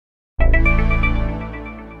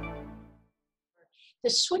The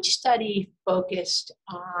switch study focused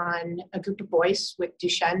on a group of boys with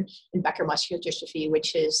Duchenne and Becker Muscular Dystrophy,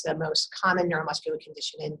 which is the most common neuromuscular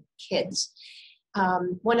condition in kids.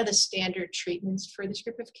 One of the standard treatments for this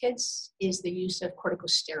group of kids is the use of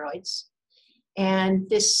corticosteroids. And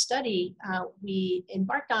this study we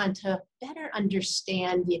embarked on to better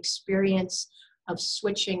understand the experience of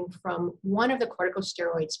switching from one of the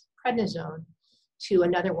corticosteroids, Prednisone, to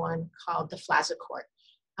another one called Deflazacort.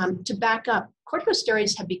 To back up,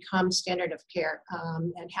 corticosteroids have become standard of care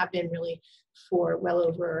and have been really for well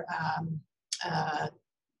over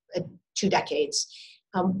 2 decades.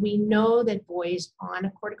 We know that boys on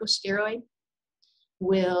a corticosteroid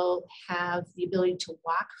will have the ability to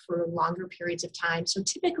walk for longer periods of time. So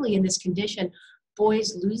typically in this condition,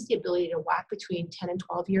 boys lose the ability to walk between 10 and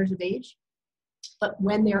 12 years of age. But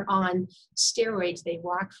when they're on steroids, they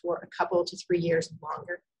walk for a couple to 3 years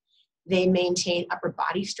longer. They maintain upper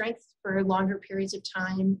body strength for longer periods of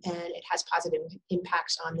time, and it has positive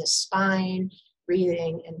impacts on the spine,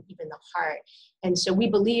 breathing, and even the heart. And so we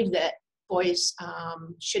believe that boys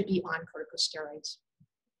should be on corticosteroids.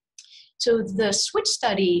 So the switch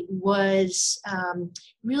study was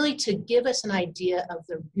really to give us an idea of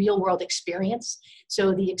the real world experience.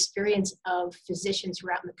 So the experience of physicians who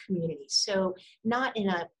are out in the community. So not in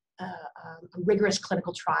a rigorous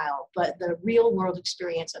clinical trial, but the real world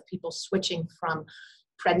experience of people switching from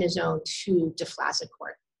Prednisone to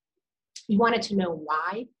Deflazacort. We wanted to know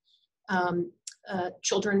why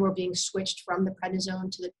children were being switched from the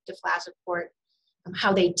Prednisone to the Deflazacort,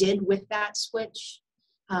 how they did with that switch,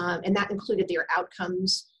 and that included their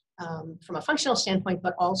outcomes from a functional standpoint,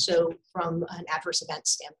 but also from an adverse event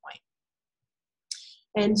standpoint.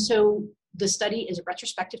 And so the study is a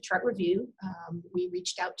retrospective chart review. We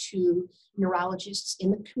reached out to neurologists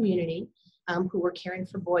in the community who were caring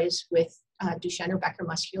for boys with Duchenne or Becker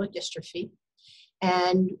Muscular Dystrophy.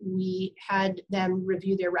 And we had them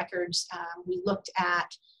review their records. We looked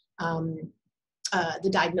at the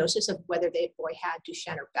diagnosis of whether the boy had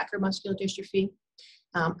Duchenne or Becker Muscular Dystrophy,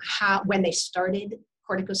 when they started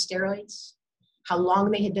corticosteroids, how long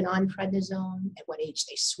they had been on Prednisone, at what age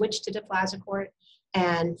they switched to Deflazacort,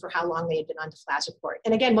 and for how long they had been on Deflazacort.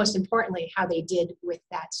 And again, most importantly, how they did with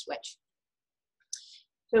that switch.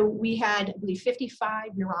 So we had, I believe,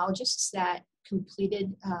 55 neurologists that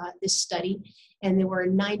completed this study, and there were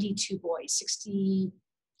 92 boys. 62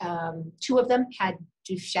 of them had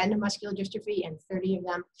Duchenne muscular dystrophy, and 30 of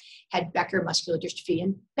them had Becker muscular dystrophy.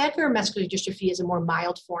 And Becker muscular dystrophy is a more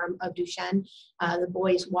mild form of Duchenne. The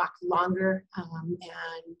boys walk longer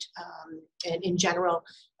and in general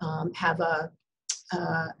have a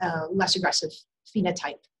less aggressive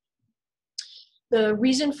phenotype. The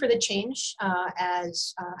reason for the change,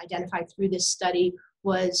 as identified through this study,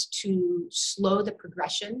 was to slow the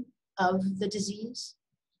progression of the disease,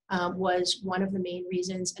 was one of the main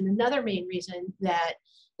reasons. And another main reason that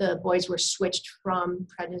the boys were switched from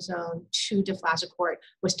Prednisone to Deflazacort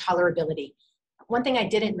was tolerability. One thing I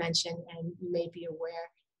didn't mention, and you may be aware,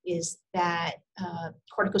 is that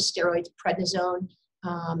corticosteroids, Prednisone,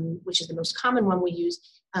 which is the most common one we use,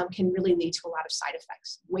 can really lead to a lot of side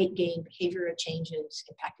effects: weight gain, behavioral changes,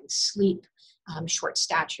 impacting sleep, short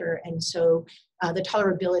stature. And so the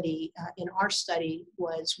tolerability in our study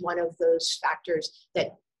was one of those factors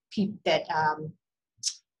that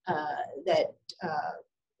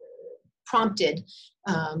prompted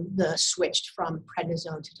the switch from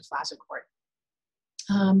Prednisone to Deflazacort.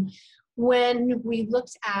 When we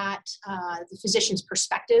looked at the physician's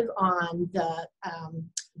perspective on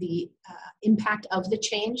the impact of the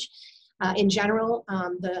change, in general,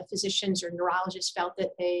 the physicians or neurologists felt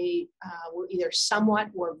that they were either somewhat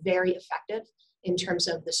or very effective in terms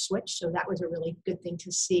of the switch. So that was a really good thing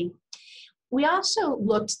to see. We also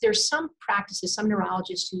looked, there's some practices, some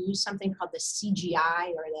neurologists who use something called the CGI,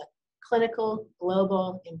 or the Clinical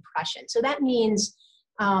Global Impression. So that means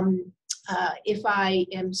if I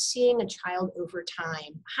am seeing a child over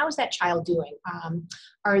time, how is that child doing?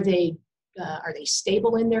 Are they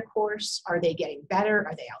stable in their course? Are they getting better?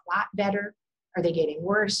 Are they a lot better? Are they getting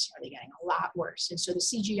worse? Are they getting a lot worse? And so the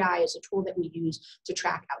CGI is a tool that we use to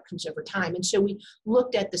track outcomes over time. And so we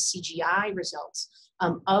looked at the CGI results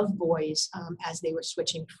of boys as they were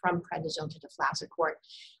switching from Prednisone to Deflazacort.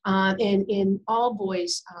 And in all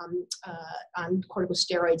boys on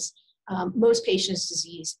corticosteroids, most patients'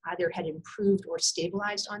 disease either had improved or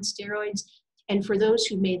stabilized on steroids. And for those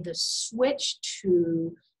who made the switch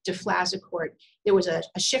to Deflazacort, there was a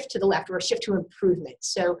shift to the left, or a shift to improvement.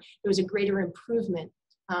 So there was a greater improvement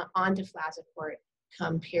on Deflazacort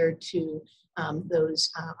compared to those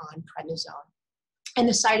on Prednisone. And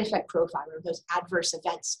the side effect profile, or those adverse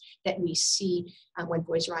events that we see when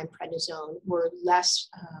boys are on prednisone, were less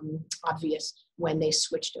obvious when they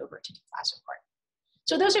switched over to Deflazacort.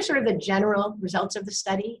 So those are sort of the general results of the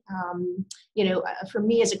study. For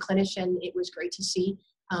me as a clinician, it was great to see,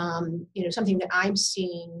 something that I'm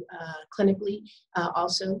seeing clinically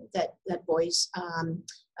also, that boys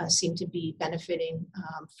seem to be benefiting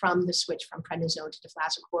from the switch from prednisone to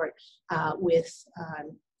Deflazacort with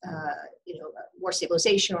more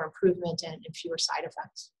stabilization or improvement and fewer side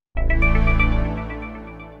effects.